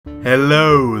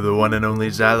Hello, the one and only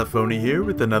Xylophony here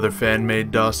with another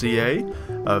fan-made dossier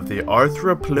of the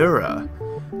Arthropleura.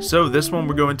 So this one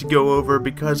we're going to go over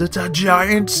because it's a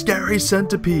giant scary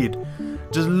centipede.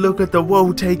 Just look at the,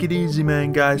 whoa, take it easy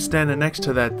man guys, standing next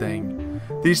to that thing.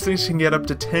 These things can get up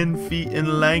to 10 feet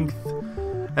in length,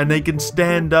 and they can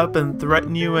stand up and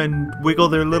threaten you and wiggle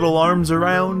their little arms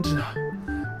around.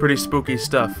 Pretty spooky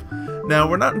stuff. Now,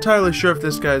 we're not entirely sure if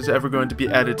this guy's ever going to be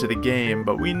added to the game,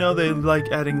 but we know they like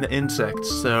adding the insects,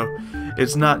 so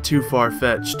it's not too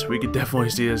far-fetched. We could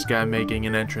definitely see this guy making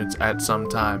an entrance at some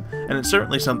time, and it's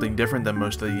certainly something different than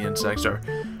most of the insects, or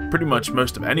pretty much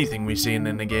most of anything we've seen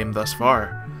in the game thus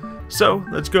far. So,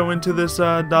 let's go into this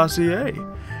dossier.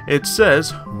 It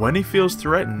says, when he feels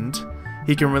threatened,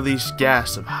 he can release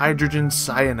gas of hydrogen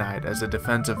cyanide as a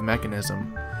defensive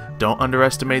mechanism. Don't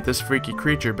underestimate this freaky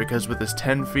creature because with his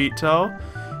 10 feet tall,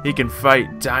 he can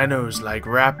fight dinos like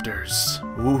raptors.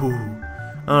 Ooh.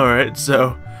 Alright,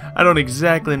 so I don't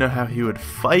exactly know how he would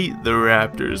fight the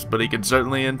raptors, but he can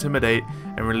certainly intimidate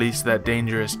and release that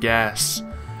dangerous gas.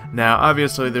 Now,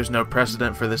 obviously there's no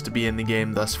precedent for this to be in the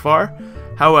game thus far.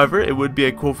 However, it would be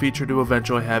a cool feature to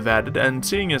eventually have added, and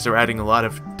seeing as they're adding a lot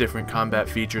of different combat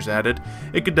features added,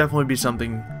 it could definitely be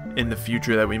something in the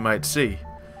future that we might see.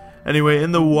 Anyway,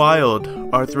 in the wild,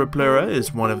 Arthropleura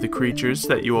is one of the creatures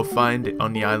that you will find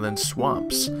on the island's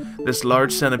swamps. This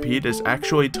large centipede is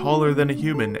actually taller than a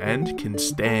human and can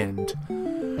stand.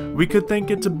 We could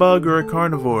think it's a bug or a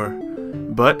carnivore,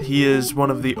 but he is one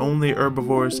of the only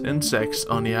herbivorous insects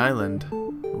on the island.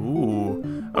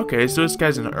 Ooh, okay, so this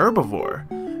guy's an herbivore.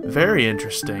 Very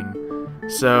interesting.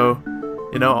 So,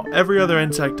 you know, every other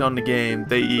insect on the game,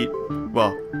 they eat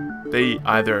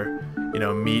either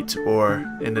meat or,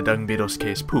 in the dung beetle's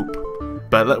case, poop.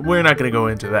 But we're not going to go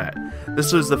into that.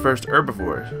 This was the first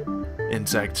herbivore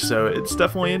insect, so it's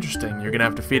definitely interesting. You're going to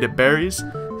have to feed it berries.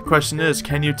 The question is,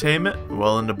 can you tame it?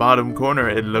 Well, in the bottom corner,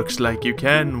 it looks like you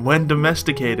can. When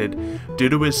domesticated, due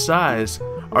to his size,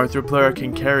 Arthropleura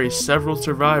can carry several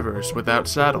survivors without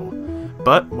saddle.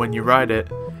 But when you ride it,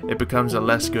 it becomes a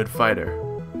less good fighter.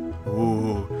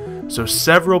 Ooh, so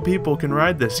several people can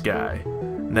ride this guy.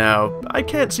 Now, I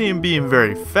can't see him being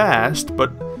very fast,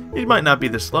 but he might not be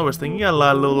the slowest thing. He got a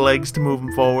lot of little legs to move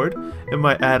him forward. It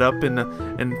might add up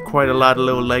in quite a lot of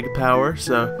little leg power,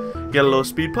 so get a little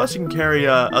speed. Plus, you can carry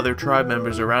other tribe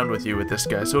members around with you with this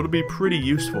guy, so it'll be pretty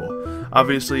useful.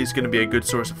 Obviously, he's going to be a good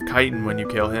source of chitin when you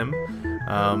kill him.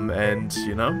 And,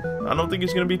 you know, I don't think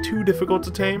he's going to be too difficult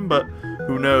to tame, but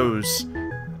who knows.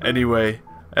 Anyway,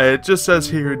 it just says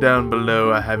here down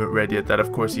below, I haven't read yet, that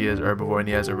of course he is herbivore and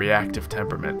he has a reactive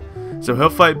temperament. So he'll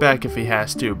fight back if he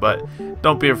has to, but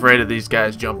don't be afraid of these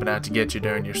guys jumping out to get you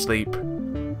during your sleep.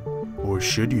 Or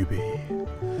should you be?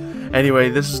 Anyway,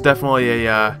 this is definitely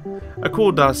a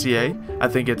cool dossier. I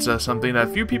think it's something that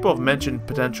a few people have mentioned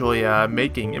potentially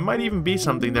making. It might even be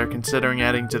something they're considering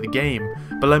adding to the game.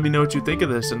 But let me know what you think of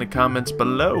this in the comments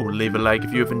below. Leave a like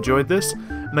if you have enjoyed this.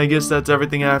 And I guess that's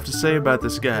everything I have to say about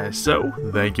this guy. So,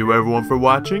 thank you everyone for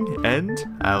watching, and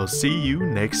I'll see you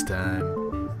next time.